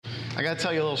I got to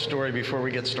tell you a little story before we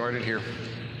get started here.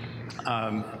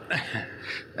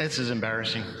 This is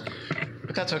embarrassing,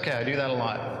 but that's okay. I do that a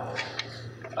lot.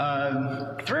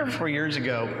 3 or 4 years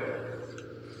ago,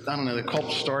 I don't know, the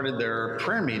cult started their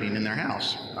prayer meeting in their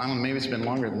house. I don't know, maybe it's been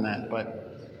longer than that,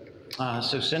 but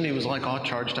so Cindy was like all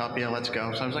charged up, yeah, let's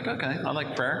go. So I was like, okay, I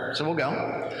like prayer, so we'll go.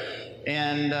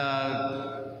 And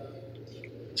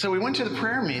so we went to the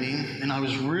prayer meeting, and I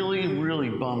was really, really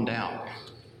bummed out.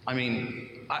 I mean,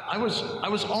 I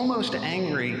was almost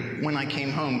angry when I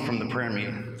came home from the prayer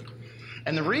meeting.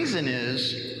 And the reason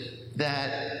is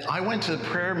that I went to the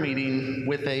prayer meeting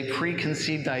with a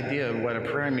preconceived idea of what a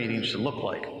prayer meeting should look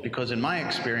like. Because in my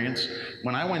experience,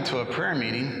 when I went to a prayer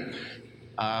meeting,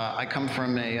 I come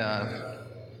from an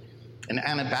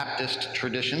Anabaptist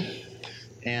tradition,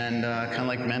 and kind of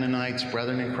like Mennonites,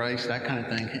 Brethren in Christ, that kind of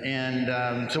thing.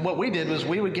 And so what we did was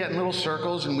we would get in little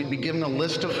circles, and we'd be given a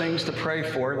list of things to pray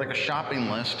for, like a shopping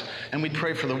list. And we'd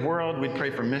pray for the world, we'd pray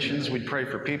for missions, we'd pray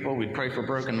for people, we'd pray for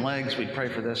broken legs, we'd pray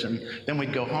for this, and then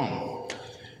we'd go home.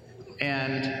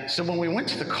 And so when we went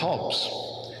to the cults,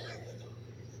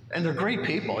 and they're great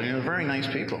people, they're very nice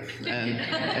people.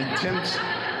 And Tim's...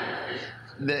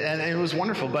 And it was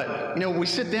wonderful, but we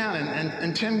sit down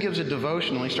and Tim gives a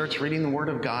devotional. He starts reading the Word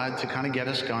of God to kind of get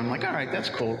us going. I'm like, all right, that's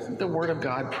cool. The Word of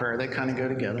God, prayer, they kind of go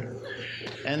together.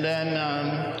 And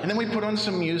then we put on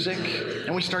some music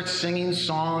and we start singing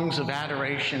songs of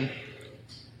adoration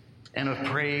and of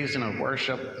praise and of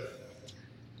worship.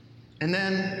 And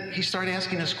then he started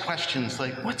asking us questions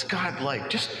like, what's God like?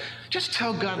 Just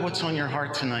tell God what's on your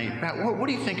heart tonight. What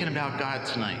are you thinking about God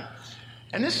tonight?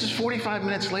 And this is 45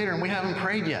 minutes later, and we haven't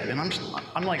prayed yet. And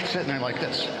I'm like sitting there like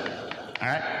this. All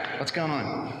right, what's going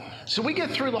on? So we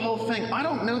get through the whole thing. I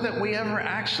don't know that we ever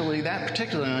actually, that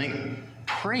particular night,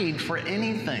 prayed for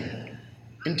anything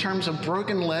in terms of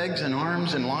broken legs and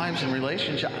arms and lives and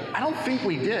relationships. I don't think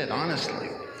we did, honestly.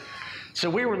 So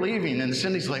we were leaving, and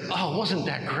Cindy's like, oh, wasn't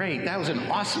that great? That was an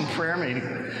awesome prayer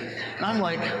meeting. And I'm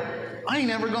like, I ain't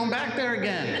never going back there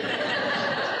again.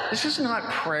 This is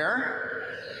not prayer.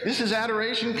 This is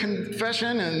adoration,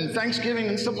 confession, and thanksgiving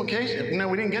and supplication. No,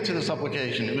 we didn't get to the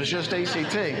supplication. It was just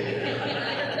ACT.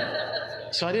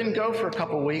 So I didn't go for a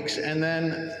couple weeks, and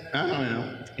then, I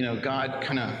don't know, God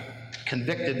kind of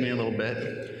convicted me a little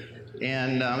bit.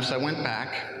 And so I went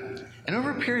back. And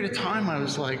over a period of time, I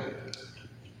was like,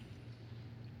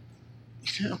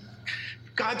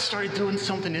 God started doing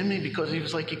something in me because he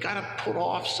was like, you got to put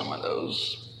off some of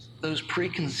those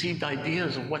preconceived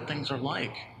ideas of what things are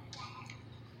like.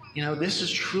 This is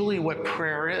truly what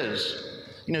prayer is.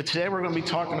 Today we're going to be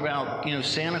talking about,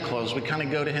 Santa Claus. We kind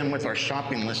of go to him with our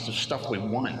shopping list of stuff we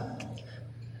want.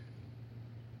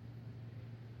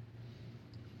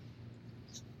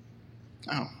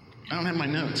 Oh, I don't have my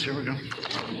notes. Here we go.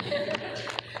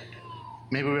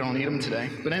 Maybe we don't need them today.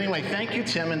 But anyway, thank you,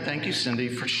 Tim, and thank you, Cindy,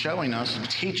 for showing us and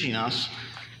teaching us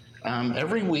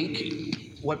every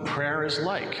week what prayer is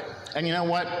like. And you know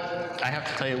what? I have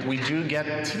to tell you, we do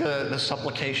get to the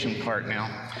supplication part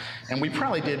now. And we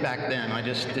probably did back then. I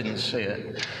just didn't see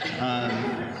it.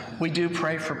 We do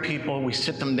pray for people. We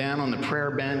sit them down on the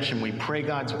prayer bench, and we pray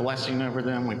God's blessing over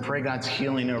them. We pray God's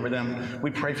healing over them. We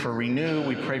pray for Renew.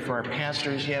 We pray for our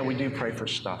pastors. Yeah, we do pray for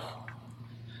stuff.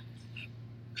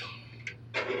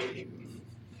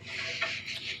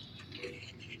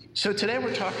 So today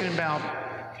we're talking about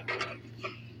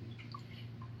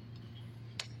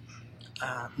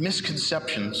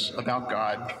misconceptions about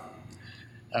God.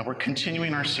 We're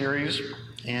continuing our series,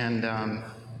 and I'd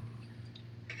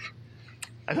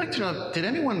like to know, did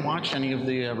anyone watch any of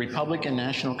the Republican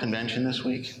National Convention this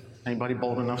week? Anybody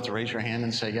bold enough to raise your hand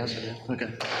and say yes?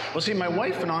 Okay. Well, see, my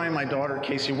wife and I and my daughter,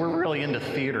 Casey, we're really into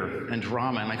theater and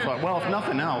drama, and I thought, well, if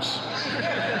nothing else,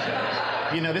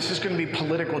 this is going to be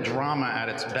political drama at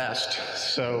its best.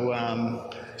 So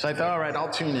I thought, all right, I'll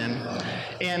tune in.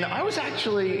 And I was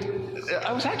actually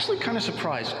kind of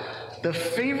surprised.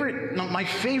 My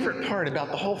favorite part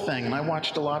about the whole thing, and I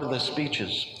watched a lot of the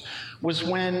speeches, was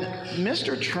when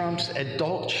Mr. Trump's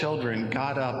adult children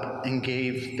got up and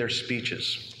gave their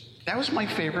speeches. That was my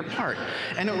favorite part.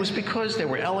 And it was because they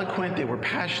were eloquent, they were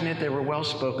passionate, they were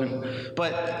well-spoken,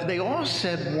 but they all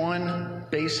said one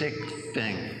basic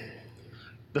thing.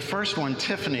 The first one,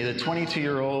 Tiffany, the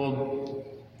 22-year-old,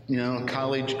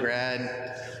 college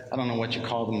grad, I don't know what you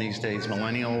call them these days,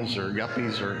 millennials or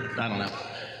yuppies or I don't know.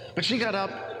 But she got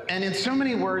up, and in so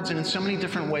many words and in so many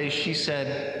different ways, she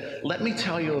said, let me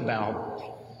tell you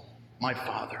about my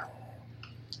father.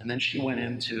 And then she went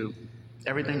into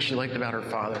everything she liked about her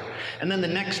father. And then the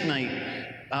next night,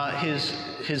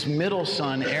 his middle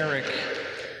son, Eric,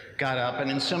 got up, and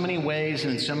in so many ways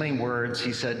and in so many words,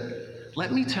 he said,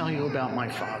 "Let me tell you about my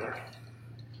Father."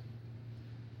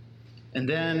 And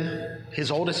then his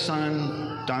oldest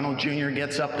son, Donald Jr.,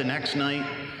 gets up the next night,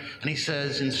 and he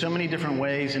says, in so many different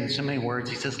ways and in so many words,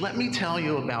 he says, "Let me tell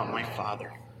you about my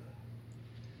Father."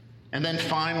 And then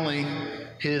finally,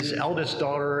 his eldest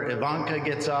daughter, Ivanka,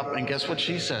 gets up, and guess what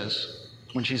she says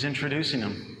when she's introducing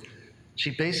him?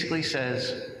 She basically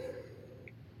says,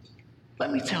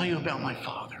 "Let me tell you about my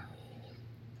Father."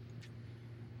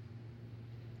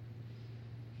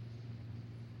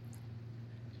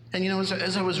 And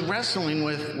as I was wrestling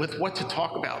with what to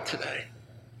talk about today,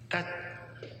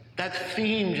 that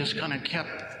theme just kind of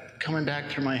kept coming back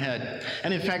through my head.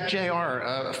 And in fact, JR,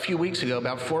 a few weeks ago,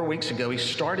 about 4 weeks ago, he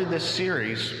started this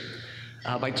series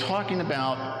by talking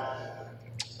about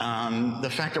the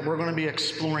fact that we're going to be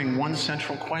exploring one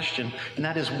central question, and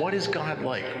that is, what is God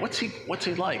like? What's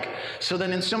he like? So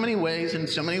then in so many ways, in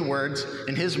so many words,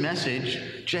 in his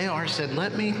message, JR said,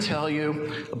 "Let me tell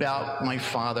you about my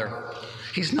Father."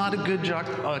 He's not a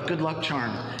good luck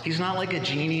charm. He's not like a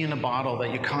genie in a bottle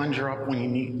that you conjure up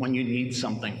when you need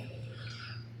something.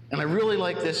 And I really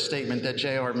like this statement that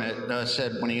JR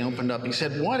said when he opened up. He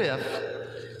said, "What if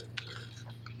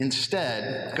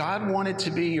instead God wanted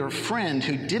to be your friend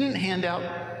who didn't hand out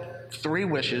 3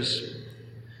 wishes,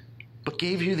 but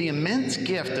gave you the immense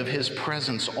gift of his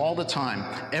presence all the time,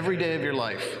 every day of your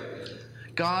life?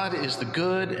 God is the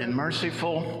good and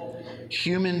merciful,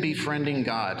 human befriending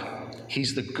God.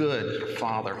 He's the good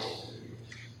Father."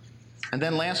 And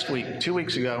then last week, 2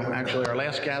 weeks ago, actually, our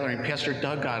last gathering, Pastor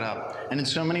Doug got up, and in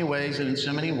so many ways and in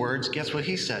so many words, guess what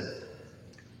he said?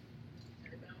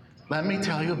 "Let me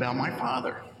tell you about my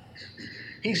Father."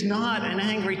 He's not an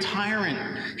angry tyrant.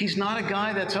 He's not a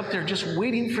guy that's up there just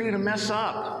waiting for you to mess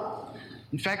up.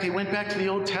 In fact, he went back to the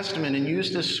Old Testament and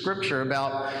used this scripture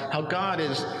about how God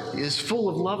is full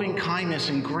of loving kindness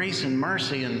and grace and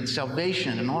mercy and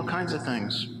salvation and all kinds of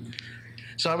things.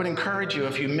 So I would encourage you,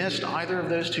 if you missed either of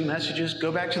those 2 messages,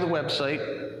 go back to the website.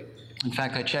 In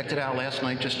fact, I checked it out last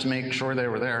night just to make sure they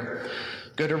were there.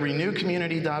 Go to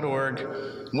renewcommunity.org,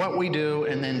 what we do,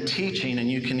 and then teaching,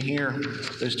 and you can hear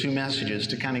those 2 messages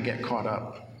to kind of get caught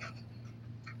up.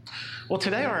 Well,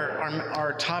 today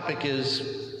our topic is,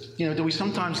 do we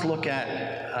sometimes look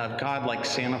at God like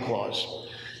Santa Claus?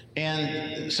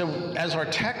 And so as our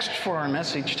text for our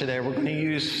message today, we're going to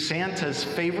use Santa's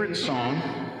favorite song,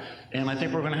 and I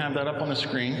think we're going to have that up on the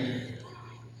screen.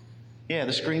 Yeah,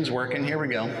 the screen's working. Here we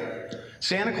go.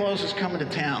 Santa Claus is coming to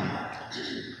town.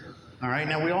 All right,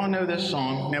 now we all know this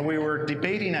song. Now we were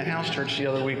debating at house church the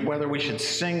other week whether we should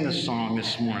sing the song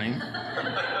this morning.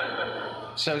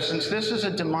 So since this is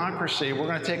a democracy, we're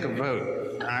going to take a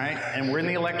vote, all right? And we're in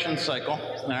the election cycle,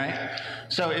 all right?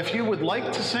 So if you would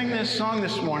like to sing this song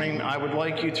this morning, I would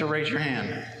like you to raise your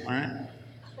hand, all right?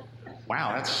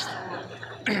 Wow, that's...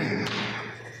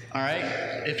 All right?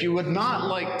 If you would not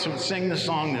like to sing the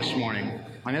song this morning,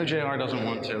 I know JR doesn't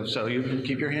want to, so you can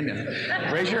keep your hand in.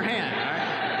 Raise your hand, all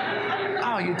right?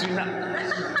 Oh, you do not...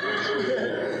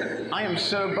 I am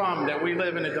so bummed that we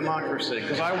live in a democracy,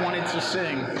 because I wanted to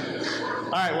sing.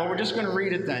 All right, well, we're just going to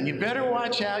read it then. You better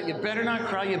watch out. You better not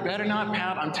cry. You better not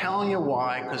pout. I'm telling you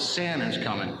why, because Santa's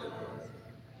coming.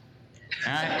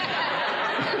 All right?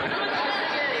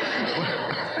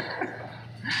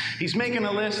 He's making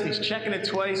a list. He's checking it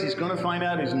twice. He's going to find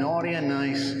out who's naughty and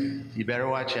nice. You better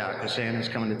watch out, because Santa's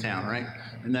coming to town, right?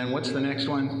 And then what's the next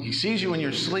one? He sees you when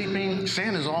you're sleeping.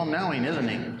 Santa's all-knowing, isn't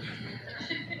he?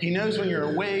 He knows when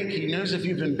you're awake. He knows if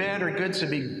you've been bad or good, so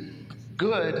be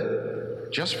good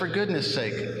just for goodness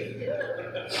sake.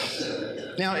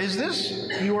 Now, is this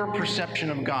your perception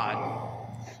of God?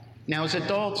 Now, as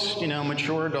adults,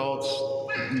 mature adults,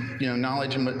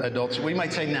 knowledge adults, we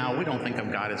might say, no, we don't think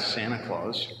of God as Santa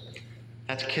Claus.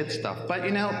 That's kid stuff. But,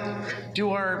 do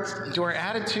our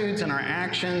attitudes and our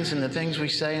actions and the things we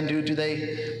say and do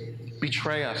they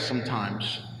betray us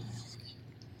sometimes?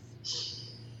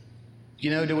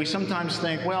 Do we sometimes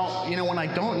think, well, when I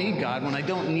don't need God, when I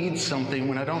don't need something,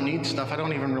 when I don't need stuff, I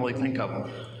don't even really think of Him.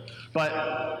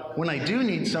 But when I do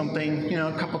need something,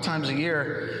 a couple times a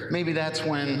year, maybe that's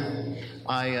when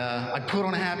I put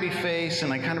on a happy face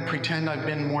and I kind of pretend I've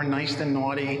been more nice than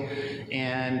naughty,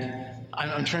 and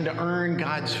I'm trying to earn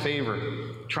God's favor,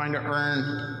 trying to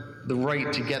earn the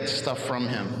right to get stuff from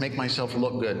Him, make myself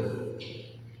look good.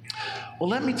 Well,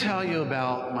 let me tell you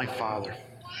about my Father.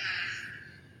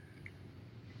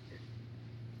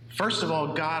 First of all,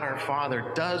 God our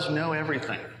Father does know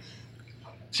everything.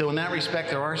 So in that respect,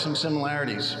 there are some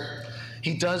similarities.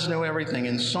 He does know everything.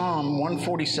 In Psalm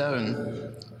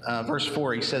 147, verse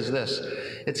 4, he says this.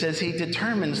 It says, he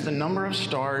determines the number of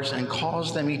stars and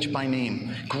calls them each by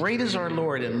name. Great is our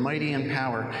Lord and mighty in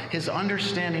power. His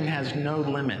understanding has no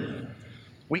limit.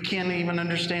 We can't even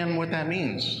understand what that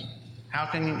means. How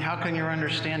can your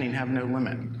understanding have no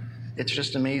limit? It's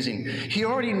just amazing. He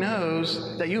already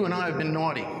knows that you and I have been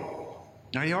naughty.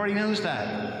 Now, he already knows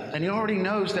that. And he already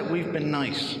knows that we've been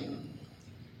nice.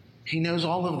 He knows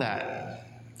all of that.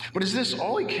 But is this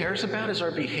all he cares about, is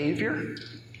our behavior?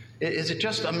 Is it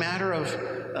just a matter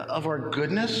of our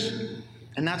goodness?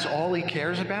 And that's all he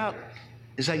cares about?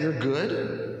 Is that you're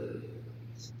good?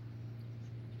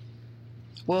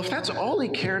 Well, if that's all he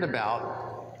cared about,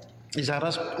 is that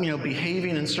us,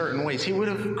 behaving in certain ways, he would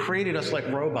have created us like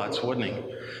robots, wouldn't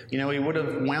he? He would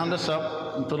have wound us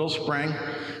up with a little spring,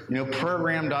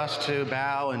 programmed us to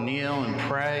bow and kneel and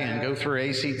pray and go through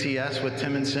ACTS with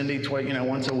Tim and Cindy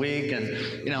once a week. And,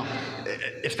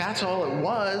 if that's all it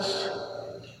was,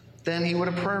 then he would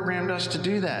have programmed us to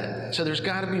do that. So there's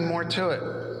got to be more to it.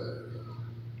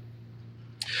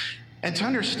 And to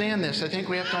understand this, I think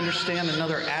we have to understand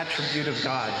another attribute of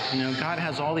God. God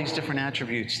has all these different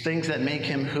attributes, things that make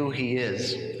him who he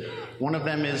is. One of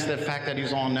them is the fact that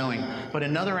he's all-knowing. But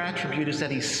another attribute is that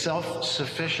he's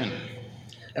self-sufficient.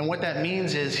 And what that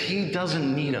means is he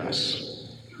doesn't need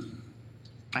us.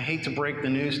 I hate to break the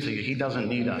news to you. He doesn't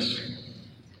need us.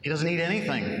 He doesn't need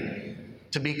anything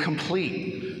to be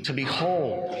complete, to be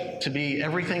whole, to be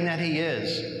everything that he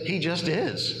is. He just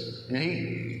is.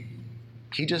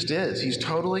 He just is. He's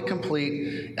totally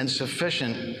complete and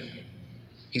sufficient.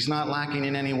 He's not lacking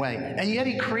in any way. And yet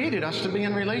he created us to be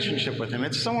in relationship with him.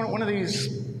 It's one of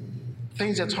these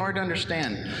things that's hard to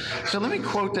understand. So let me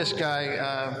quote this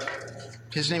guy.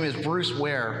 His name is Bruce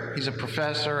Ware. He's a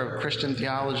professor of Christian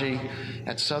theology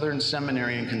at Southern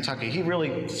Seminary in Kentucky. He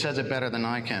really says it better than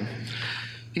I can.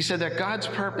 He said that God's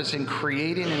purpose in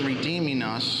creating and redeeming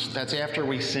us, that's after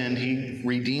we sinned, he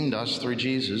redeemed us through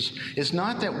Jesus, is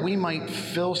not that we might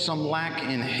fill some lack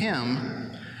in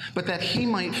him, but that he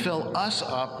might fill us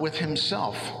up with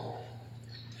himself.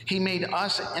 He made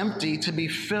us empty to be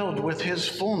filled with his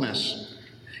fullness.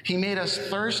 He made us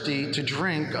thirsty to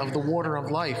drink of the water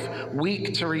of life,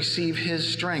 weak to receive his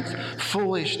strength,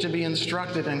 foolish to be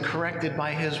instructed and corrected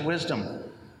by his wisdom.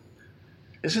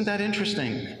 Isn't that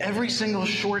interesting? Every single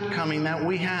shortcoming that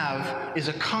we have is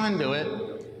a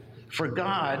conduit for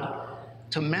God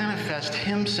to manifest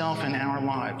himself in our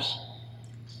lives.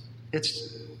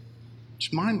 It's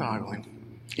mind-boggling.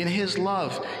 In his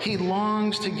love, he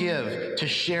longs to give, to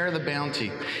share the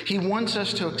bounty. He wants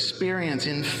us to experience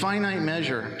in finite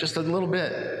measure, just a little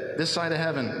bit, this side of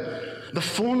heaven, the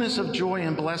fullness of joy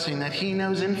and blessing that he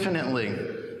knows infinitely,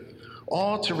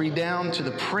 all to redound to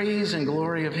the praise and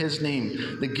glory of his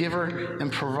name, the giver and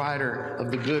provider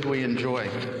of the good we enjoy.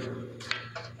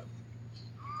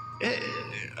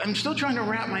 I'm still trying to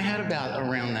wrap my head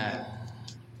around that.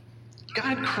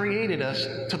 God created us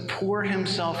to pour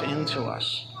himself into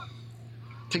us,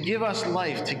 to give us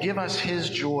life, to give us his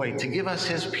joy, to give us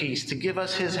his peace, to give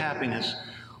us his happiness,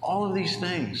 all of these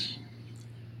things,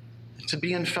 to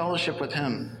be in fellowship with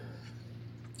him,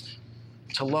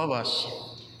 to love us.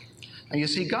 And you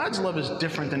see, God's love is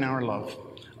different than our love.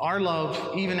 Our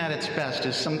love, even at its best,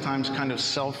 is sometimes kind of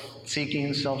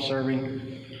self-seeking,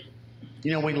 self-serving.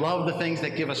 We love the things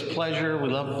that give us pleasure. We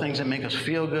love the things that make us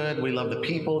feel good. We love the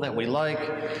people that we like.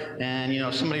 And,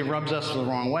 if somebody rubs us the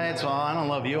wrong way, it's, I don't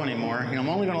love you anymore. I'm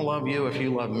only going to love you if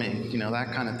you love me.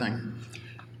 That kind of thing.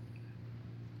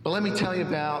 But let me tell you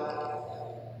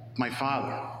about my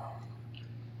Father.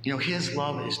 His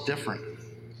love is different.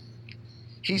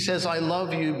 He says, I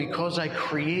love you because I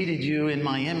created you in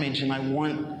my image and I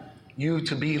want you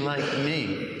to be like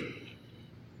me.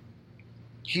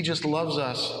 He just loves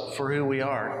us for who we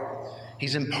are.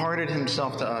 He's imparted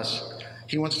himself to us.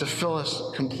 He wants to fill us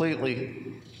completely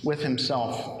with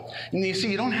himself. And you see,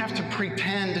 you don't have to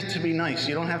pretend to be nice.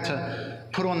 You don't have to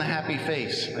put on the happy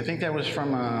face. I think that was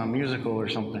from a musical or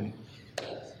something.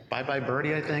 Bye Bye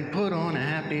Birdie, I think. Put on a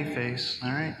happy face. All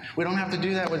right? We don't have to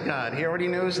do that with God. He already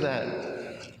knows that.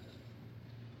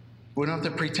 We don't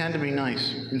have to pretend to be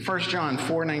nice. In 1 John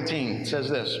 4:19, it says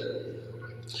this.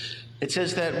 It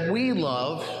says that we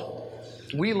love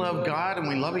God and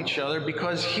we love each other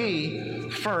because he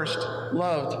first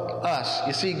loved us.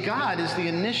 You see, God is the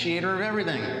initiator of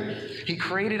everything. He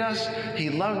created us. He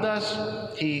loved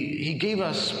us. He gave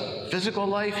us physical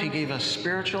life. He gave us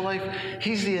spiritual life.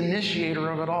 He's the initiator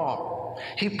of it all.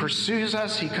 He pursues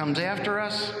us. He comes after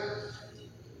us.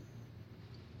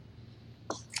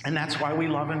 And that's why we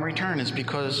love in return, is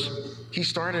because he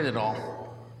started it all.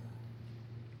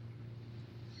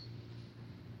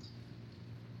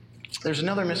 There's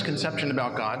another misconception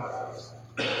about God,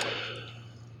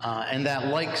 and that,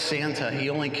 like Santa, he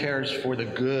only cares for the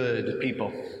good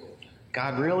people.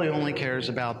 God really only cares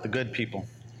about the good people.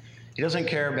 He doesn't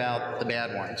care about the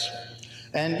bad ones.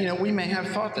 And, we may have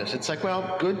thought this. It's like,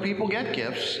 well, good people get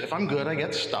gifts. If I'm good, I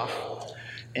get stuff.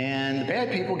 And the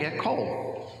bad people get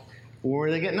coal, or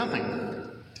they get nothing.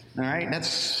 All right? That's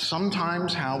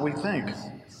sometimes how we think.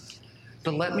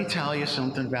 But let me tell you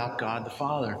something about God the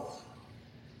Father.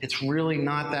 It's really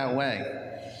not that way.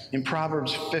 In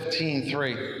Proverbs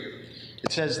 15:3,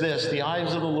 it says this: the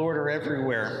eyes of the Lord are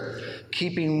everywhere,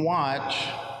 keeping watch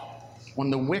on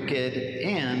the wicked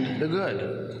and the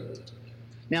good.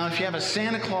 Now, if you have a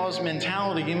Santa Claus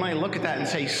mentality, you might look at that and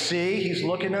say, see, he's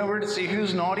looking over to see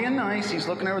who's naughty and nice. He's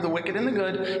looking over the wicked and the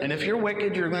good. And if you're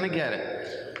wicked, you're going to get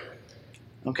it.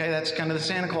 Okay, that's kind of the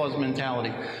Santa Claus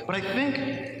mentality. But I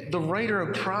think the writer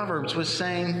of Proverbs was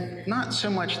saying not so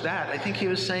much that. I think he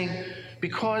was saying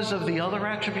because of the other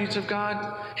attributes of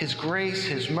God, his grace,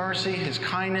 his mercy, his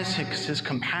kindness, his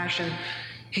compassion,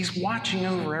 he's watching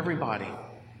over everybody.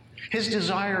 His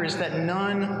desire is that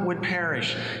none would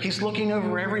perish. He's looking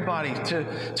over everybody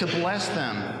to bless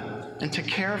them and to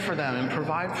care for them and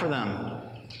provide for them.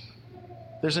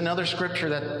 There's another scripture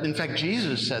that, in fact,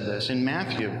 Jesus said this in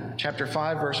Matthew chapter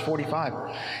 5, verse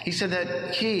 45. He said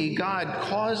that God,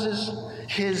 causes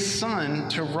his sun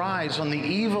to rise on the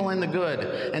evil and the good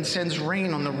and sends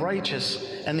rain on the righteous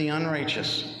and the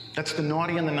unrighteous. That's the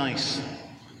naughty and the nice.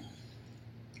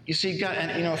 You see, God,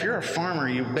 and if you're a farmer,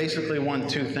 you basically want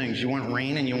two things. You want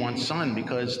rain and you want sun,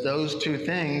 because those two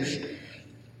things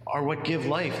are what give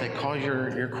life, that cause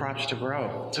your crops to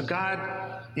grow. So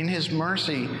God, in his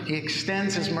mercy, he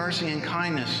extends his mercy and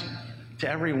kindness to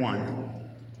everyone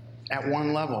at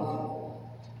one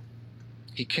level.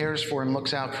 He cares for and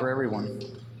looks out for everyone.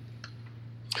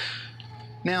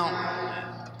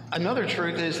 Now, another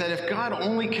truth is that if God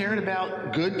only cared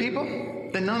about good people,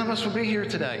 then none of us would be here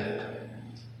today.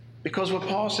 Because what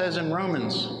Paul says in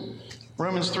Romans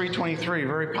 3:23,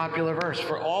 very popular verse,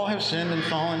 for all have sinned and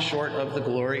fallen short of the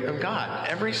glory of God.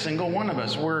 Every single one of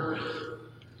us, we're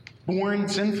born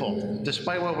sinful,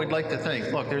 despite what we'd like to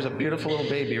think. Look, there's a beautiful little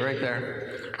baby right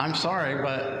there. I'm sorry,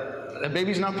 but that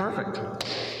baby's not perfect.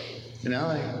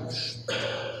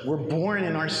 We're born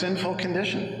in our sinful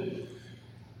condition.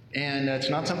 And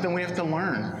it's not something we have to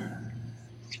learn.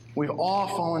 We've all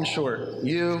fallen short.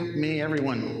 You, me,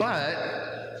 everyone. But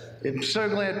I'm so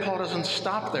glad Paul doesn't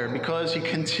stop there, because he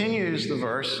continues the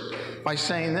verse by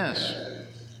saying this: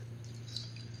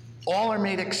 all are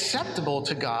made acceptable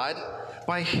to God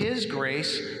by his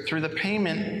grace through the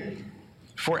payment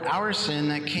for our sin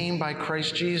that came by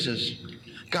Christ Jesus.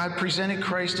 God presented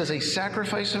Christ as a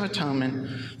sacrifice of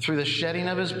atonement through the shedding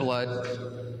of his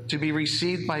blood to be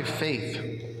received by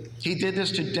faith. He did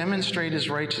this to demonstrate his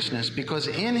righteousness, because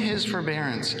in his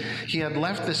forbearance he had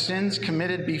left the sins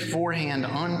committed beforehand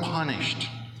unpunished.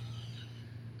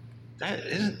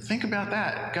 Think about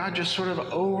that. God just sort of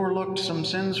overlooked some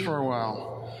sins for a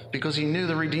while because he knew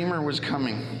the Redeemer was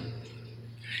coming.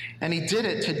 And he did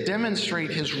it to demonstrate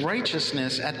his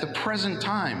righteousness at the present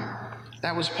time.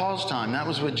 That was Paul's time. That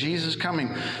was with Jesus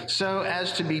coming. So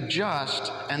as to be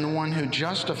just and the one who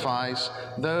justifies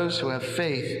those who have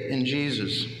faith in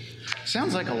Jesus.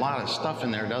 Sounds like a lot of stuff in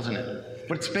there, doesn't it?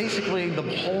 But it's basically the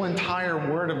whole entire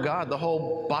Word of God, the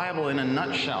whole Bible in a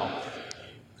nutshell.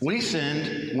 We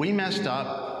sinned. We messed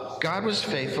up. God was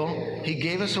faithful. He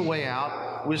gave us a way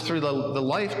out. It was through the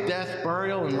life, death,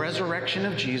 burial, and resurrection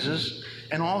of Jesus.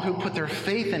 And all who put their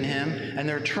faith in him and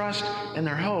their trust and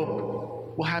their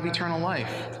hope will have eternal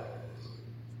life.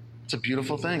 It's a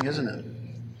beautiful thing, isn't it?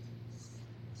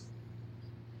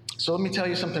 So let me tell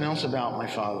you something else about my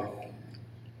Father.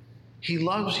 He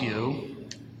loves you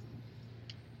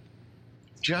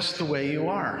just the way you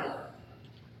are.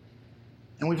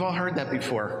 And we've all heard that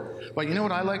before. But you know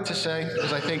what I like to say?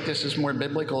 Because I think this is more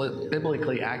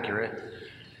biblically accurate.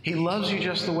 He loves you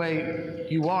just the way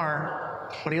you are,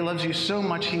 but he loves you so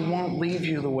much he won't leave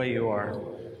you the way you are.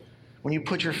 When you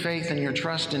put your faith and your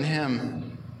trust in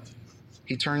him,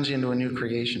 he turns you into a new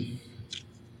creation.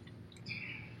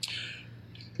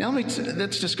 Now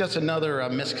let's discuss another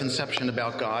misconception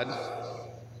about God.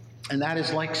 And that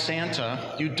is, like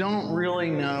Santa, you don't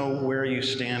really know where you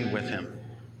stand with him.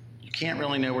 You can't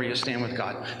really know where you stand with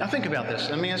God. Now think about this.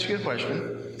 Let me ask you a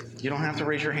question. You don't have to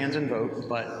raise your hands and vote,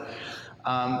 but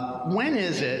when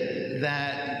is it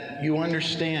that you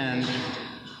understand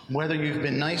whether you've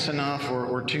been nice enough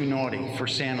or too naughty for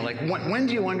Santa? Like, when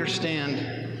do you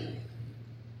understand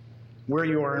where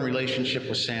you are in relationship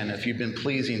with Santa, if you've been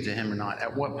pleasing to him or not?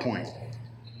 At what point?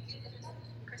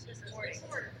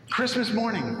 Christmas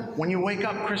morning, when you wake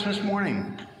up Christmas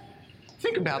morning,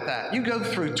 think about that. You go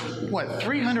through,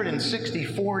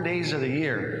 364 days of the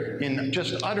year in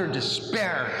just utter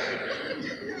despair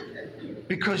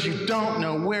because you don't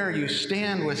know where you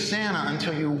stand with Santa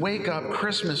until you wake up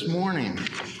Christmas morning.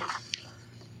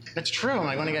 It's true. Am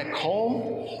I going to get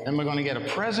coal? Am I going to get a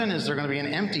present? Is there going to be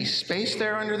an empty space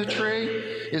there under the tree?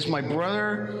 Is my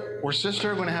brother or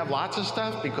sister going to have lots of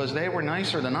stuff because they were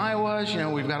nicer than I was?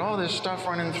 We've got all this stuff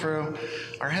running through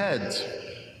our heads.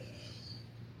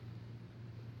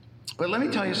 But let me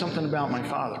tell you something about my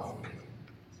father.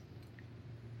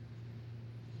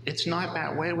 It's not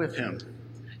that way with him.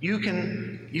 You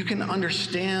can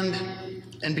understand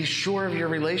and be sure of your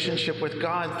relationship with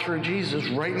God through Jesus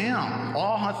right now,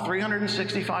 all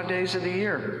 365 days of the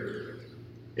year.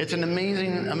 It's an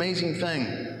amazing, amazing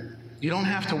thing. You don't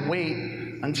have to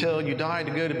wait until you die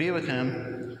to go to be with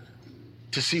him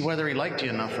to see whether he liked you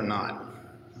enough or not.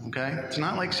 Okay? It's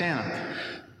not like Santa.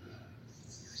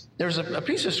 There's a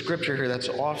piece of scripture here that's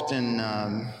often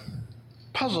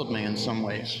puzzled me in some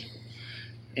ways.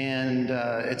 And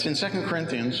it's in 2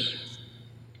 Corinthians.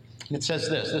 It says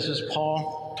this. This is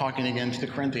Paul talking again to the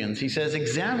Corinthians. He says,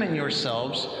 examine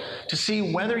yourselves to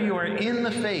see whether you are in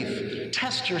the faith.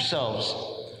 Test yourselves.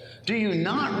 Do you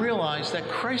not realize that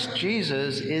Christ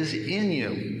Jesus is in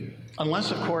you?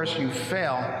 Unless, of course, you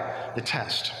fail the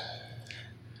test.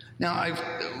 Now,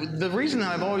 the reason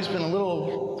that I've always been a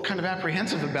little kind of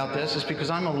apprehensive about this is because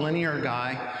I'm a linear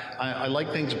guy. I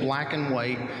like things black and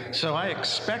white. So I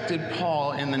expected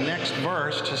Paul in the next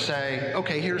verse to say,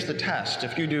 okay, here's the test.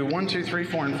 If you do 1, 2, 3,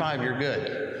 4, and 5, you're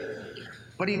good.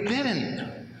 But he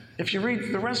didn't. If you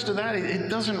read the rest of that, it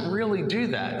doesn't really do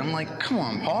that. I'm like, come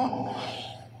on, Paul.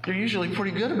 You're usually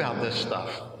pretty good about this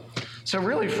stuff. So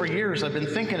really, for years, I've been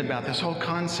thinking about this whole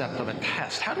concept of a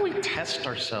test. How do we test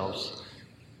ourselves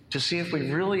to see if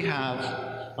we really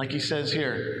have, like he says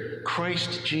here,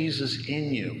 Christ Jesus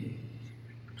in you?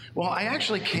 Well, I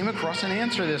actually came across an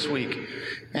answer this week,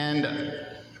 and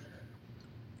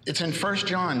it's in 1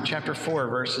 John chapter 4,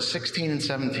 verses 16 and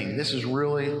 17. This is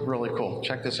really, really cool.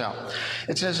 Check this out.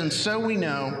 It says, and so we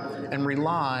know and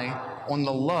rely on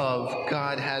the love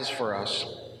God has for us.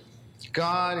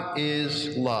 God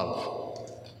is love.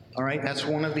 All right, that's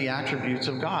one of the attributes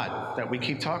of God that we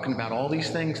keep talking about. All these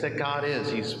things that God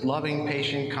is. He's loving,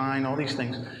 patient, kind, all these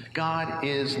things. God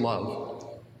is love.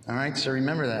 All right, so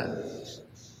remember that.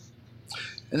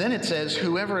 And then it says,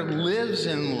 whoever lives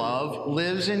in love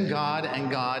lives in God and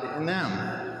God in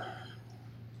them.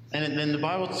 And then the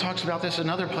Bible talks about this in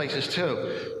other places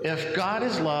too. If God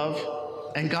is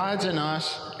love and God's in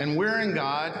us and we're in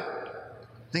God,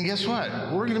 then guess what?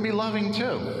 We're going to be loving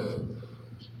too.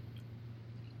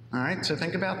 All right, so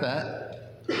think about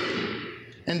that.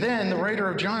 And then the writer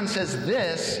of John says,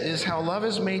 this is how love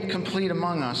is made complete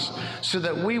among us, so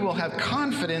that we will have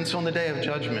confidence on the day of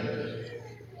judgment.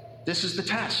 This is the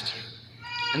test.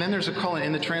 And then there's a colon.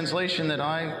 In the translation that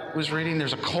I was reading,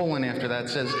 there's a colon after that. It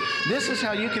says, this is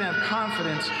how you can have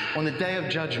confidence on the day of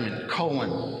judgment,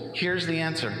 colon. Here's the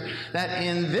answer. That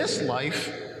in this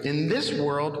life, in this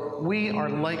world, we are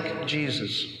like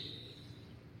Jesus.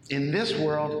 In this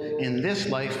world, in this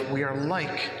life, we are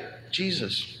like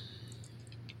Jesus.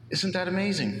 Isn't that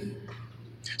amazing?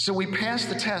 So we pass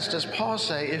the test, as Paul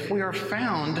say, if we are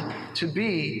found to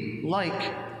be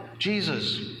like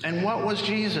Jesus. And what was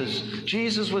Jesus?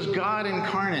 Jesus was God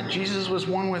incarnate. Jesus was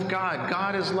one with God.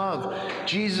 God is love.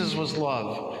 Jesus was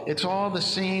love. It's all the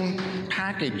same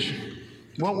package.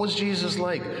 What was Jesus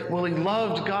like? Well, he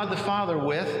loved God the Father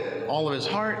with all of his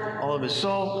heart, all of his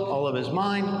soul, all of his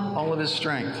mind, all of his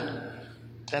strength.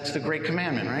 That's the great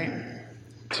commandment, right?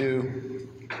 To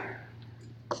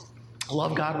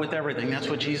love God with everything. That's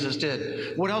what Jesus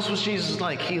did. What else was Jesus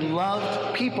like? He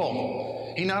loved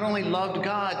people. He not only loved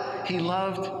God, he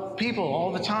loved people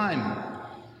all the time.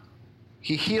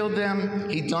 He healed them.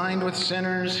 He dined with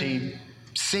sinners. He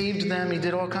saved them. He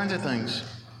did all kinds of things.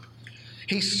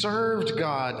 He served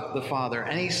God the Father,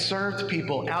 and he served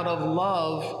people out of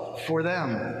love for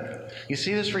them. You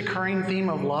see this recurring theme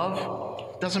of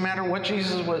love? Doesn't matter what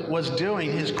Jesus was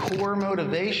doing, his core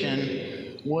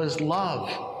motivation was love.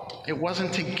 It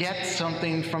wasn't to get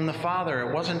something from the Father.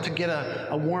 It wasn't to get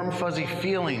a warm, fuzzy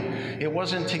feeling. It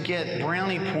wasn't to get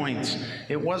brownie points.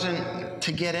 It wasn't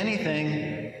to get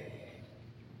anything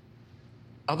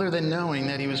other than knowing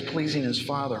that he was pleasing his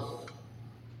Father.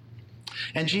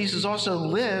 And Jesus also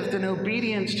lived in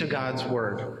obedience to God's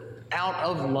word, out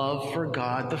of love for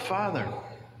God the Father.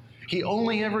 He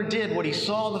only ever did what he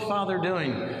saw the Father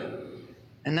doing,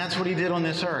 and that's what he did on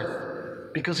this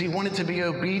earth, because he wanted to be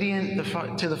obedient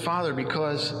to the Father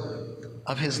because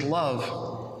of his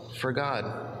love for God.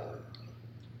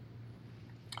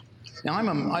 Now,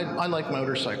 I like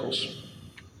motorcycles.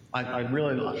 I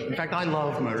really, in fact, I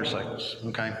love motorcycles,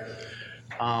 okay?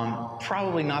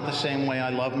 Probably not the same way I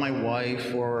love my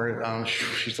wife, or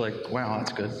she's like, wow,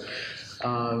 that's good.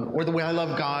 Or the way I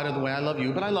love God, or the way I love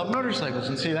you, but I love motorcycles.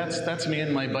 And see, that's me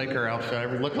in my biker outfit. I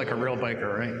look like a real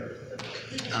biker, right?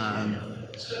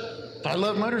 But I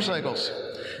love motorcycles.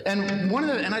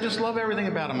 And I just love everything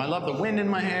about them. I love the wind in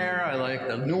my hair. I like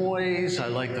the noise. I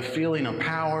like the feeling of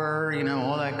power,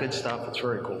 all that good stuff. It's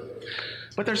very cool.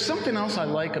 But there's something else I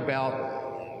like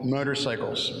about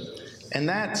motorcycles, and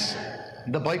that's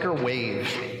the biker wave.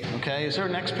 Okay, is there a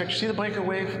next picture? See the biker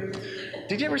wave?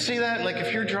 Did you ever see that? Like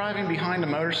if you're driving behind a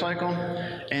motorcycle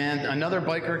and another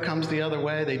biker comes the other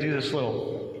way, they do this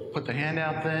little put the hand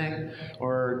out thing,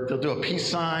 or they'll do a peace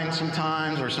sign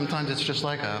sometimes, or sometimes it's just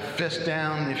like a fist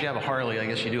down. If you have a Harley, I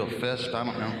guess you do a fist, I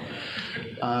don't know.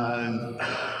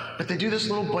 But they do this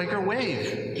little biker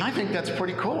wave, and I think that's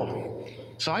pretty cool.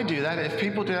 So I do that. If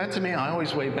people do that to me, I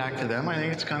always wave back to them. I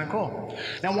think it's kind of cool.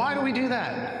 Now, why do we do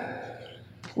that?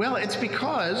 Well, it's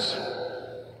because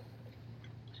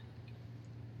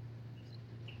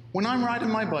when I'm riding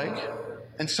my bike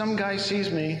and some guy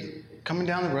sees me coming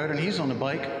down the road and he's on the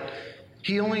bike,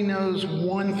 he only knows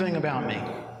one thing about me.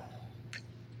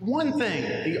 One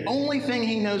thing. The only thing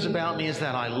he knows about me is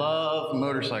that I love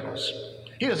motorcycles.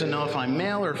 He doesn't know if I'm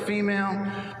male or female,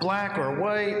 black or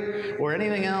white, or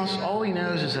anything else. All he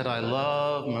knows is that I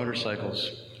love motorcycles.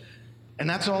 And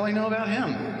that's all I know about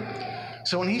him.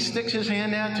 So when he sticks his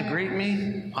hand out to greet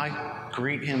me, I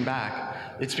greet him back.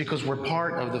 It's because we're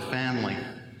part of the family.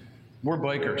 We're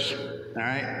bikers, all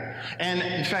right? And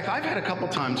in fact, I've had a couple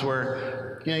times where,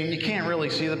 you can't really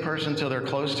see the person until they're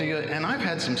close to you, and I've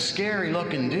had some scary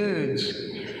looking dudes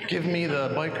give me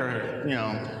the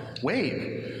biker,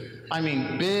 wave. I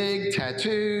mean, big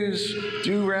tattoos,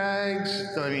 do-rags,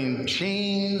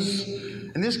 chains,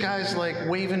 and this guy's like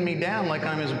waving me down like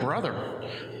I'm his brother.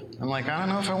 I'm like, I don't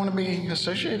know if I want to be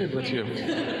associated with you.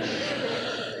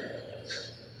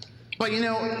 But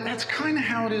that's kind of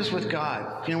how it is with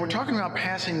God. We're talking about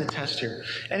passing the test here.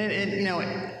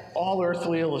 And all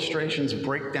earthly illustrations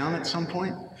break down at some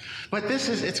point. But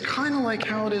it's kind of like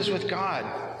how it is with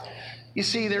God. You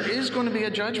see, there is going to be a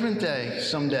judgment day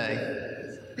someday.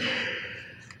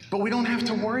 But we don't have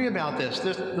to worry about this.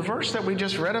 The verse that we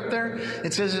just read up there,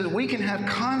 it says that we can have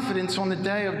confidence on the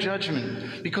day of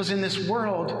judgment. Because in this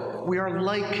world, we are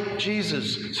like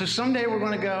Jesus. So someday we're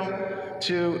going to go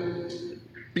to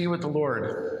be with the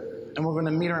Lord, and we're going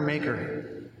to meet our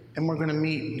Maker, and we're going to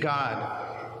meet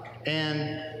God.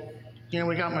 And,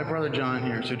 we got my brother John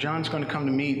here, so John's going to come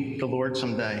to meet the Lord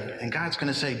someday, and God's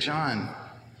going to say, John,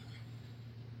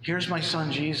 here's my son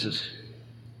Jesus.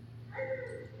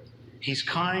 He's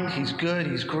kind, he's good,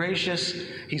 he's gracious,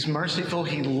 he's merciful,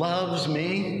 he loves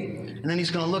me. And then he's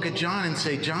going to look at John and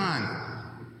say, John,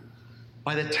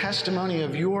 by the testimony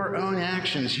of your own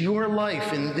actions, your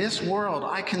life in this world,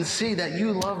 I can see that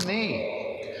you love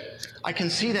me. I can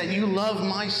see that you love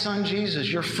my son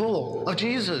Jesus. You're full of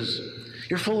Jesus.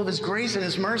 You're full of his grace and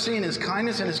his mercy and his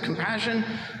kindness and his compassion.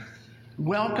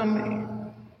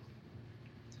 Welcome.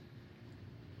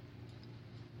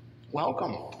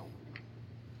 Welcome.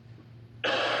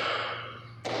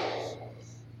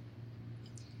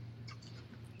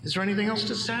 Is there anything else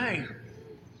to say?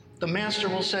 The master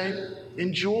will say,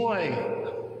 enjoy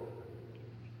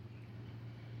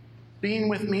being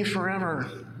with me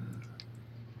forever.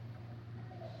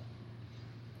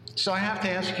 So I have to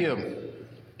ask you,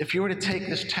 if you were to take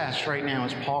this test right now,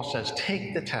 as Paul says,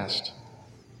 take the test.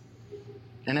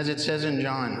 And as it says in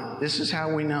John, this is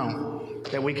how we know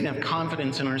that we can have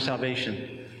confidence in our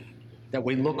salvation, that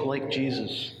we look like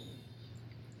Jesus.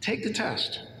 Take the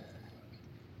test.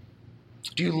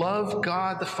 Do you love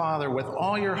God the Father with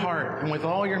all your heart and with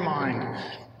all your mind,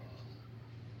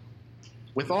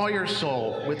 with all your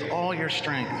soul, with all your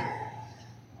strength?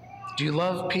 Do you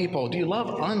love people? Do you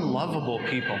love unlovable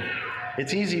people?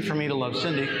 It's easy for me to love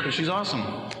Cindy because she's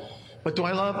awesome. But do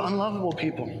I love unlovable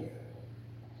people?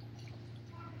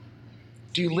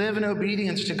 Do you live in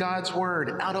obedience to God's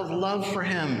word out of love for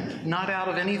him, not out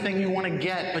of anything you want to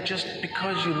get, but just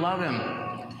because you love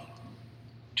him,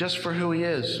 just for who he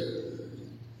is?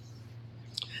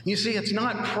 You see, it's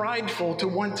not prideful to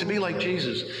want to be like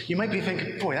Jesus. You might be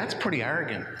thinking, boy, that's pretty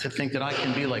arrogant to think that I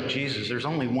can be like Jesus. There's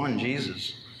only one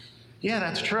Jesus. Yeah,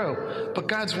 that's true. But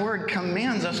God's word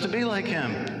commands us to be like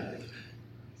him.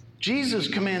 Jesus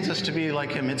commands us to be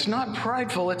like him. It's not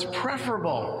prideful. It's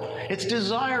preferable. It's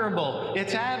desirable.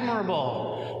 It's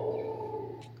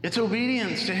admirable. It's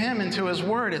obedience to him and to his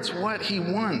word. It's what he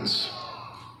wants.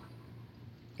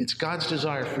 It's God's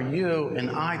desire for you and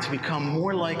I to become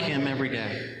more like him every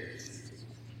day.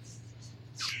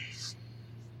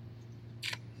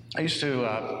 I used to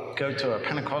go to a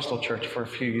Pentecostal church for a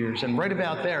few years, and right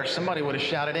about there, somebody would have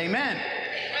shouted, "Amen."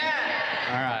 Amen.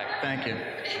 All right, thank you.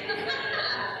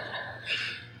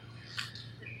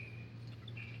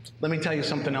 Let me tell you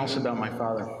something else about my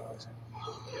father.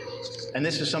 And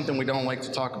this is something we don't like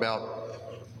to talk about.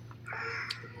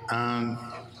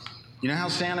 You know how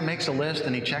Santa makes a list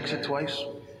and he checks it twice?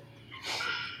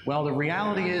 Well, the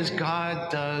reality is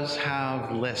God does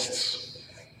have lists.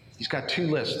 He's got two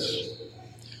lists.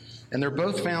 And they're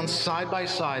both found side by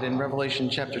side in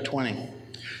Revelation chapter 20.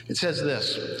 It says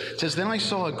this. It says, "Then I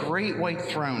saw a great white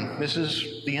throne." This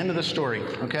is the end of the story,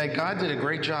 okay? God did a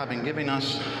great job in giving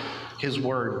us his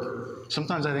word.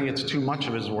 Sometimes I think it's too much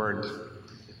of his word.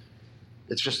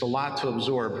 It's just a lot to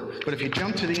absorb. But if you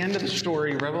jump to the end of the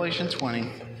story, Revelation 20,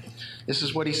 this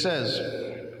is what he says.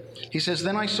 He says,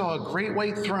 "Then I saw a great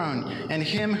white throne and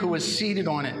him who was seated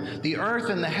on it. The earth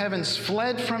and the heavens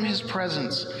fled from his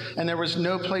presence, and there was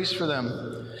no place for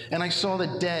them. And I saw the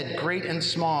dead, great and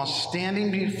small,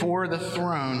 standing before the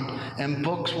throne, and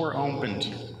books were opened."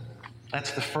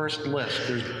 That's the first list.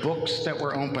 There's books that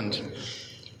were opened.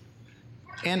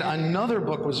 "And another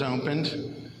book was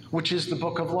opened, which is the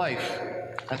book of life."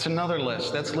 That's another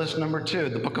list. That's list number 2,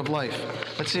 the book of life.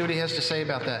 Let's see what he has to say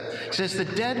about that. He says, "The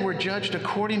dead were judged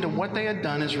according to what they had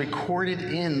done as recorded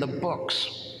in the books."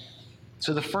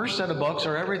 So the first set of books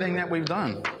are everything that we've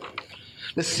done.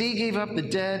 "The sea gave up the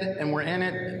dead and were in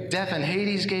it. Death and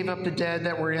Hades gave up the dead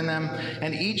that were in them.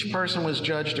 And each person was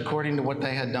judged according to what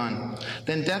they had done.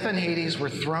 Then death and Hades were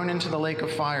thrown into the lake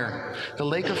of fire. The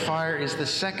lake of fire is the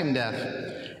second death.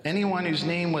 Anyone whose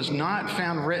name was not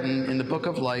found written in the book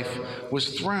of life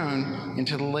was thrown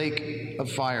into the lake of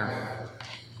fire."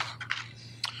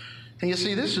 And you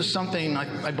see, this is something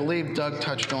I believe Doug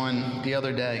touched on the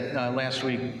other day, last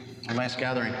week, our last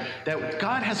gathering, that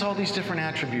God has all these different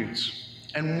attributes.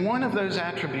 And one of those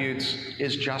attributes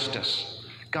is justice.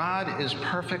 God is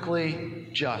perfectly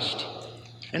just.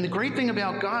 And the great thing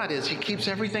about God is he keeps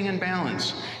everything in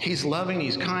balance. He's loving,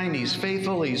 he's kind, he's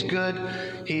faithful, he's good,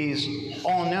 he's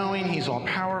all-knowing, he's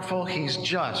all-powerful, he's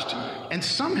just. And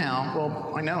somehow,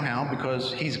 well, I know how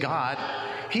because he's God,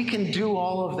 he can do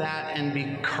all of that and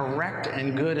be correct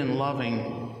and good and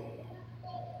loving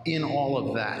in all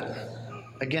of that.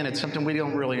 Again, it's something we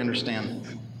don't really understand.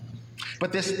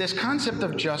 But this concept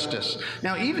of justice,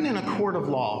 now even in a court of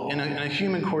law, in a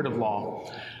human court of law,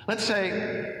 let's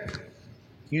say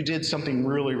you did something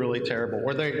really, really terrible,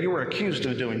 or you were accused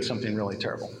of doing something really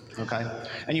terrible, okay?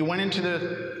 And you went into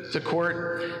the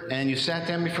court, and you sat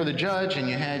down before the judge, and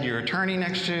you had your attorney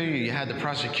next to you, you had the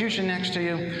prosecution next to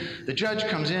you. The judge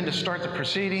comes in to start the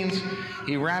proceedings.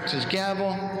 He raps his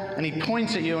gavel, and he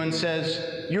points at you and says,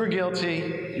 "You're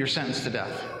guilty, you're sentenced to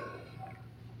death."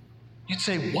 You'd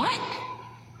say, "What?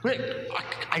 Wait,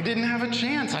 I didn't have a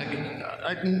chance. I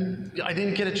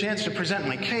didn't get a chance to present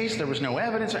my case. There was no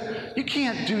evidence." You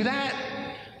can't do that.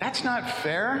 That's not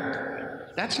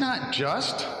fair. That's not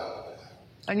just.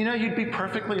 And you know, you'd be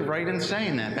perfectly right in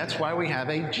saying that. That's why we have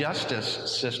a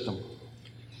justice system.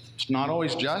 It's not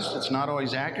always just, it's not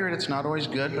always accurate, it's not always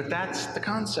good, but that's the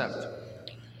concept.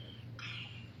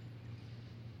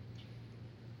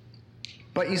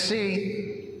 But you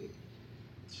see,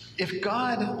 if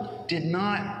God did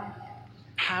not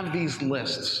have these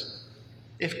lists,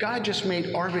 if God just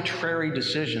made arbitrary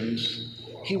decisions,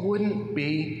 he wouldn't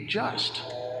be just.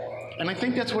 And I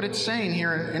think that's what it's saying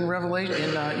here in Revelation.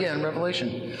 In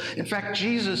Revelation. In fact,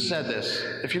 Jesus said this.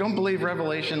 If you don't believe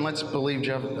Revelation, let's believe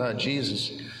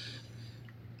Jesus.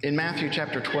 In Matthew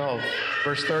chapter 12,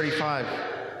 verse 35,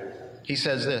 he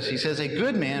says this. He says, "A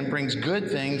good man brings good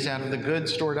things out of the good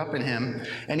stored up in him.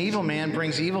 An evil man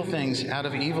brings evil things out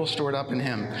of evil stored up in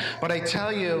him. But I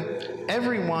tell you,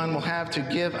 everyone will have to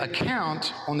give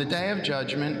account on the day of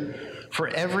judgment for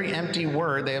every empty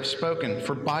word they have spoken.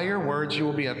 For by your words you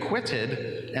will be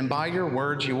acquitted, and by your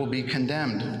words you will be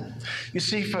condemned." You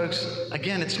see, folks,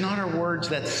 again, it's not our words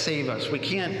that save us. We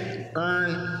can't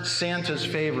earn Santa's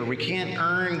favor. We can't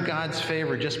earn God's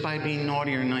favor just by being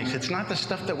naughty or nice. It's not the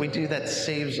stuff that we do that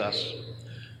saves us.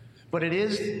 But it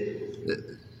is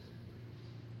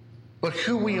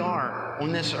who we are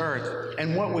on this earth,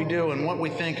 and what we do, and what we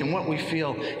think, and what we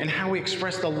feel, and how we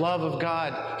express the love of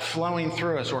God flowing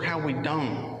through us, or how we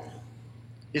don't,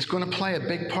 is going to play a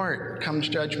big part come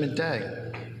Judgment Day.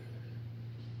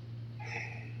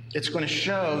 It's going to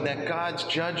show that God's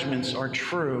judgments are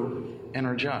true and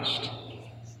are just.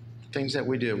 Things that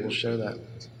we do will show that.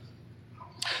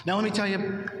 Now let me tell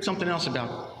you something else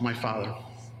about my father.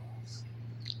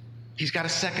 He's got a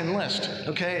second list,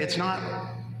 okay? It's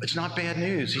not bad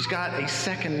news. He's got a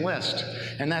second list.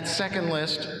 And that second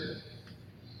list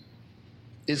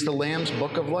is the Lamb's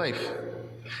Book of Life.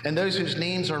 And those whose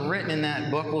names are written in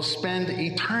that book will spend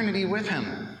eternity with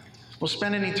him. We'll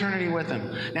spend an eternity with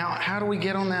him. Now, how do we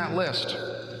get on that list?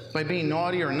 By being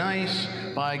naughty or nice,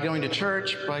 by going to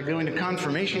church, by going to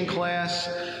confirmation class,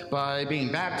 by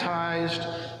being baptized,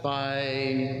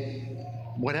 by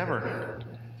whatever.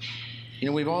 You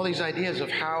know, we have all these ideas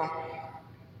of how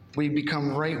we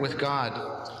become right with God.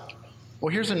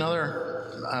 Well, here's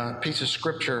another piece of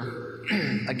scripture.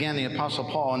 Again, the Apostle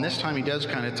Paul, and this time he does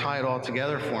kind of tie it all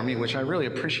together for me, which I really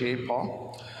appreciate,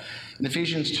 Paul. In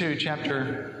Ephesians 2,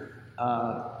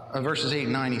 verses 8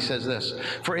 and 9, he says this: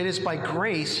 "For it is by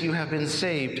grace you have been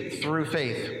saved through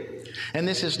faith. And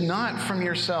this is not from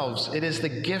yourselves. It is the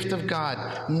gift of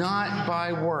God, not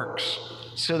by works,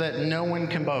 so that no one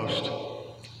can boast."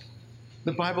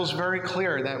 The Bible's very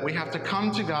clear that we have to come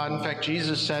to God. In fact,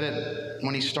 Jesus said it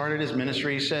when he started his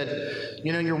ministry. He said,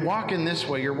 you know, you're walking this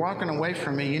way. You're walking away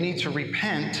from me. You need to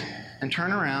repent and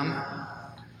turn around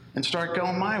and start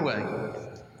going my way.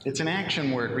 It's an action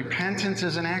word. Repentance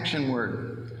is an action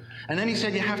word. And then he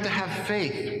said you have to have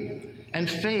faith. And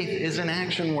faith is an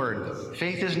action word.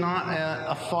 Faith is not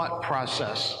a thought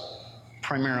process,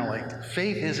 primarily.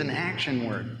 Faith is an action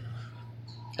word.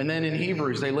 And then in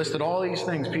Hebrews, they listed all these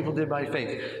things people did by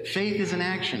faith. Faith is an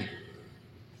action.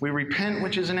 We repent,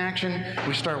 which is an action.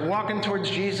 We start walking towards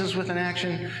Jesus with an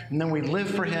action. And then we live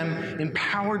for him,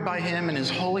 empowered by him and his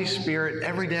Holy Spirit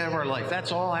every day of our life.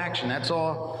 That's all action. That's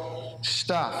all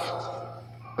stuff.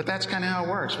 But that's kind of how it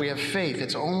works. We have faith.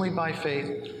 It's only by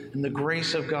faith and the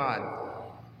grace of God.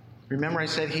 Remember I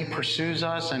said he pursues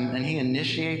us and he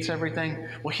initiates everything?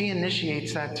 Well, he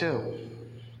initiates that too.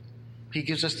 He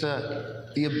gives us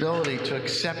the ability to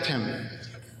accept him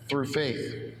through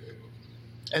faith.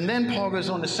 And then Paul goes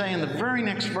on to say in the very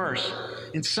next verse,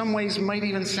 in some ways might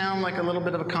even sound like a little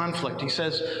bit of a conflict. He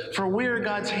says, "For we are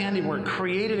God's handiwork,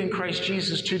 created in Christ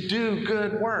Jesus to do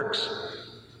good works,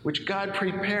 which God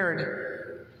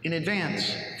prepared in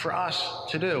advance for us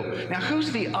to do." Now,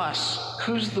 who's the us?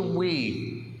 Who's the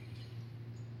we?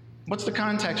 What's the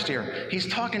context here? He's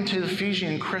talking to the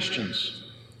Ephesian Christians.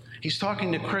 He's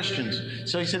talking to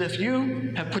Christians. So he said, if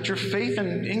you have put your faith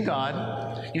in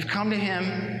God, you've come to him,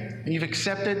 and you've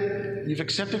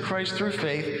accepted Christ through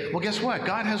faith, well, guess what?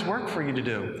 God has work for you to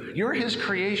do. You're his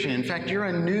creation. In fact, you're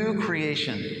a new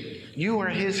creation. You are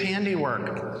his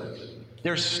handiwork.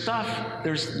 There's stuff,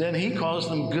 then he calls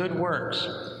them good works.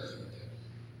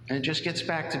 And it just gets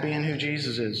back to being who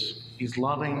Jesus is. He's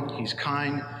loving, he's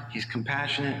kind, he's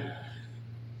compassionate.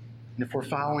 And if we're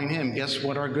following him, guess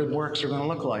what our good works are going to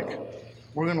look like?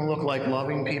 We're going to look like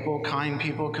loving people, kind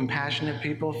people, compassionate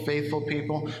people, faithful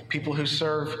people, people who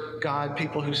serve God,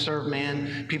 people who serve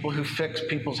man, people who fix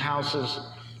people's houses,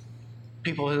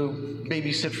 people who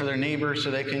babysit for their neighbors so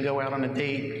they can go out on a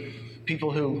date,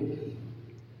 people who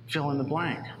fill in the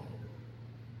blank.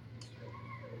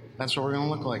 That's what we're going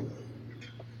to look like.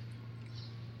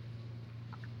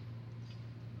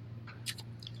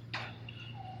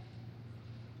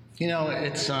 You know,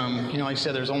 it's, like I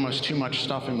said, there's almost too much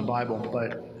stuff in the Bible,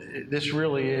 but this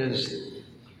really is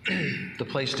the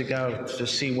place to go to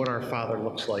see what our Father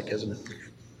looks like, isn't it?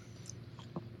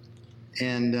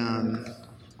 And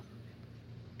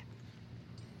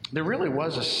there really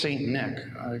was a Saint Nick.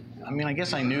 I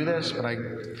guess I knew this, but I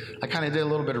kind of did a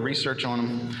little bit of research on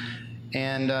him.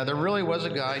 And there really was a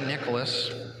guy,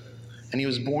 Nicholas, and he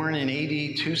was born in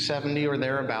AD 270 or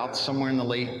thereabouts, somewhere in the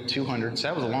late 200s.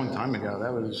 That was a long time ago.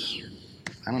 That was,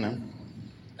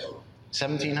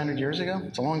 1,700 years ago?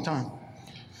 It's a long time.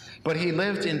 But he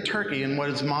lived in Turkey, in what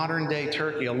is modern-day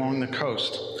Turkey, along the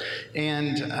coast.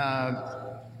 And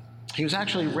he was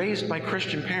actually raised by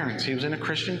Christian parents. He was in a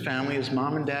Christian family. His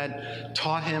mom and dad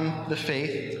taught him the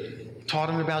faith, taught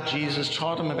him about Jesus,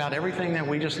 taught him about everything that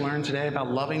we just learned today about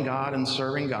loving God and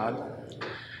serving God.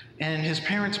 And his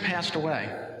parents passed away.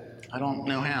 I don't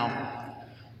know how,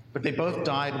 but they both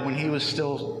died when he was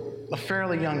still a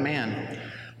fairly young man.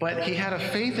 But he had a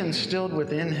faith instilled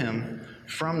within him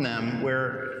from them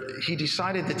where he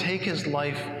decided to take his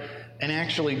life and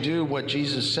actually do what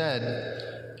Jesus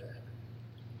said.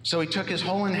 So he took his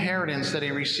whole inheritance that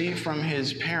he received from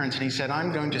his parents and he said,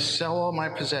 I'm going to sell all my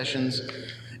possessions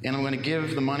and I'm going to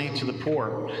give the money to the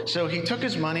poor. So he took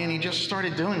his money and he just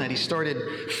started doing that. He started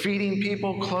feeding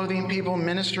people, clothing people,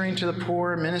 ministering to the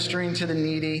poor, ministering to the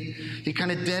needy. He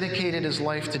kind of dedicated his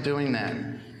life to doing that.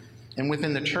 And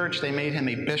within the church, they made him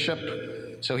a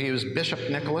bishop. So he was Bishop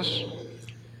Nicholas.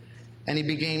 And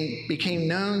he became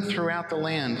known throughout the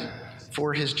land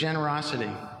for his generosity.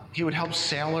 He would help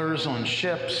sailors on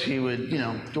ships. He would,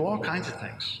 do all kinds of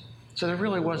things. So there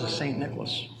really was a St.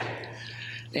 Nicholas.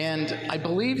 And I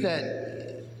believe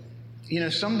that,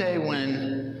 someday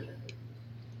when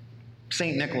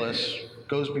St. Nicholas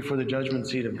goes before the judgment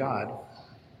seat of God,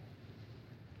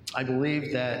 I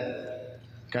believe that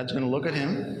God's going to look at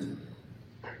him.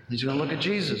 He's going to look at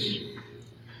Jesus.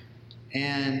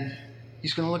 And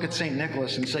he's going to look at St.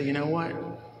 Nicholas and say, you know what?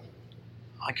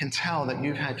 I can tell that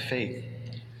you've had faith.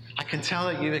 I can tell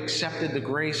that you've accepted the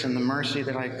grace and the mercy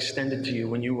that I extended to you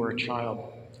when you were a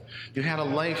child. You had a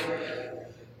life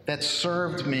that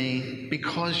served me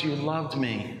because you loved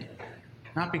me.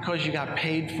 Not because you got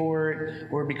paid for it,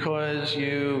 or because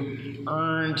you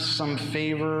earned some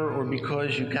favor, or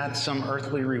because you got some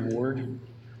earthly reward.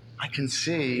 I can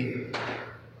see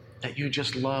that you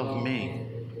just love me.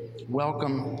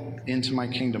 Welcome into my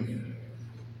kingdom.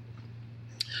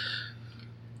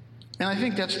 And I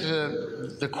think that's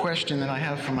the question that I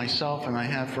have for myself and I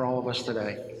have for all of us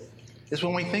today, is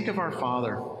when we think of our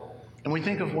Father, and we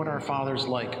think of what our Father's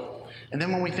like, and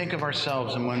then when we think of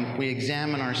ourselves and when we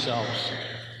examine ourselves,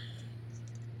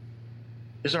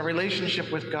 is our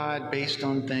relationship with God based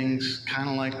on things kind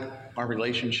of like our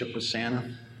relationship with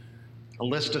Santa? A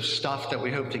list of stuff that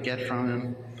we hope to get from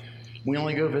him. We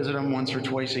only go visit him once or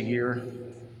twice a year.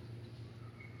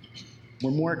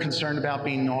 We're more concerned about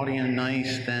being naughty and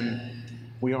nice than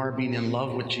we are being in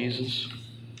love with Jesus.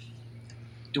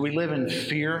 Do we live in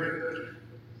fear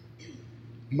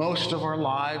most of our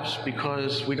lives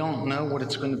because we don't know what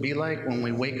it's going to be like when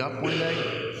we wake up one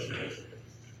day?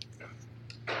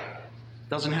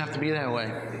 Doesn't have to be that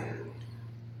way.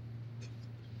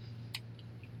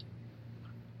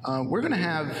 We're going to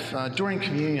have, during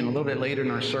communion, a little bit later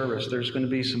in our service, there's going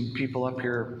to be some people up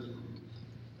here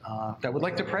that would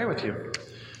like to pray with you.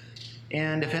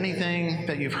 And if anything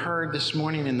that you've heard this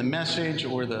morning in the message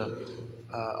or the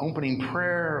opening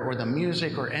prayer or the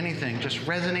music or anything just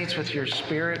resonates with your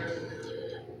spirit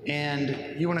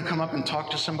and you want to come up and talk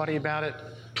to somebody about it,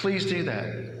 please do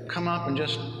that. Come up and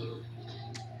just,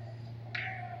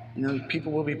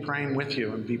 people will be praying with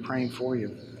you and be praying for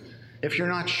you. If you're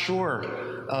not sure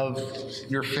of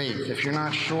your faith, if you're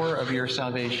not sure of your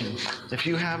salvation, if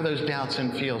you have those doubts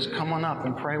and feels, come on up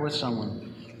and pray with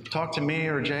someone. Talk to me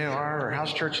or JR or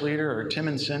house church leader or Tim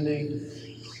and Cindy.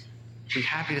 Be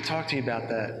happy to talk to you about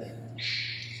that.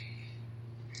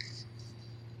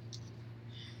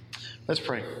 Let's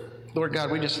pray. Lord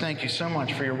God, we just thank you so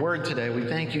much for your word today. We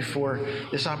thank you for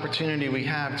this opportunity we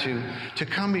have to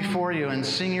come before you and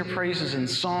sing your praises in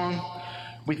song.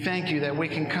 We thank you that we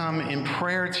can come in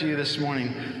prayer to you this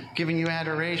morning, giving you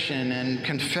adoration and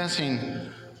confessing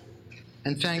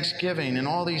and thanksgiving and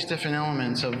all these different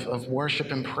elements of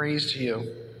worship and praise to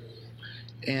you.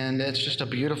 And it's just a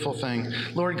beautiful thing.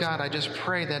 Lord God, I just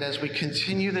pray that as we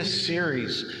continue this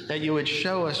series, that you would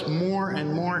show us more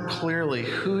and more clearly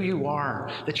who you are,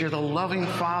 that you're the loving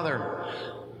Father.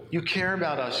 You care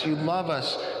about us. You love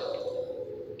us.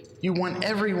 You want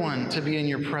everyone to be in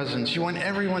your presence. You want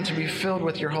everyone to be filled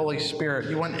with your Holy Spirit.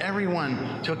 You want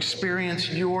everyone to experience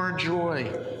your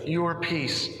joy, your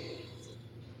peace.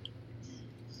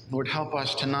 Lord, help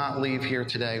us to not leave here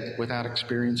today without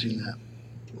experiencing that.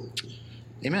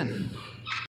 Amen.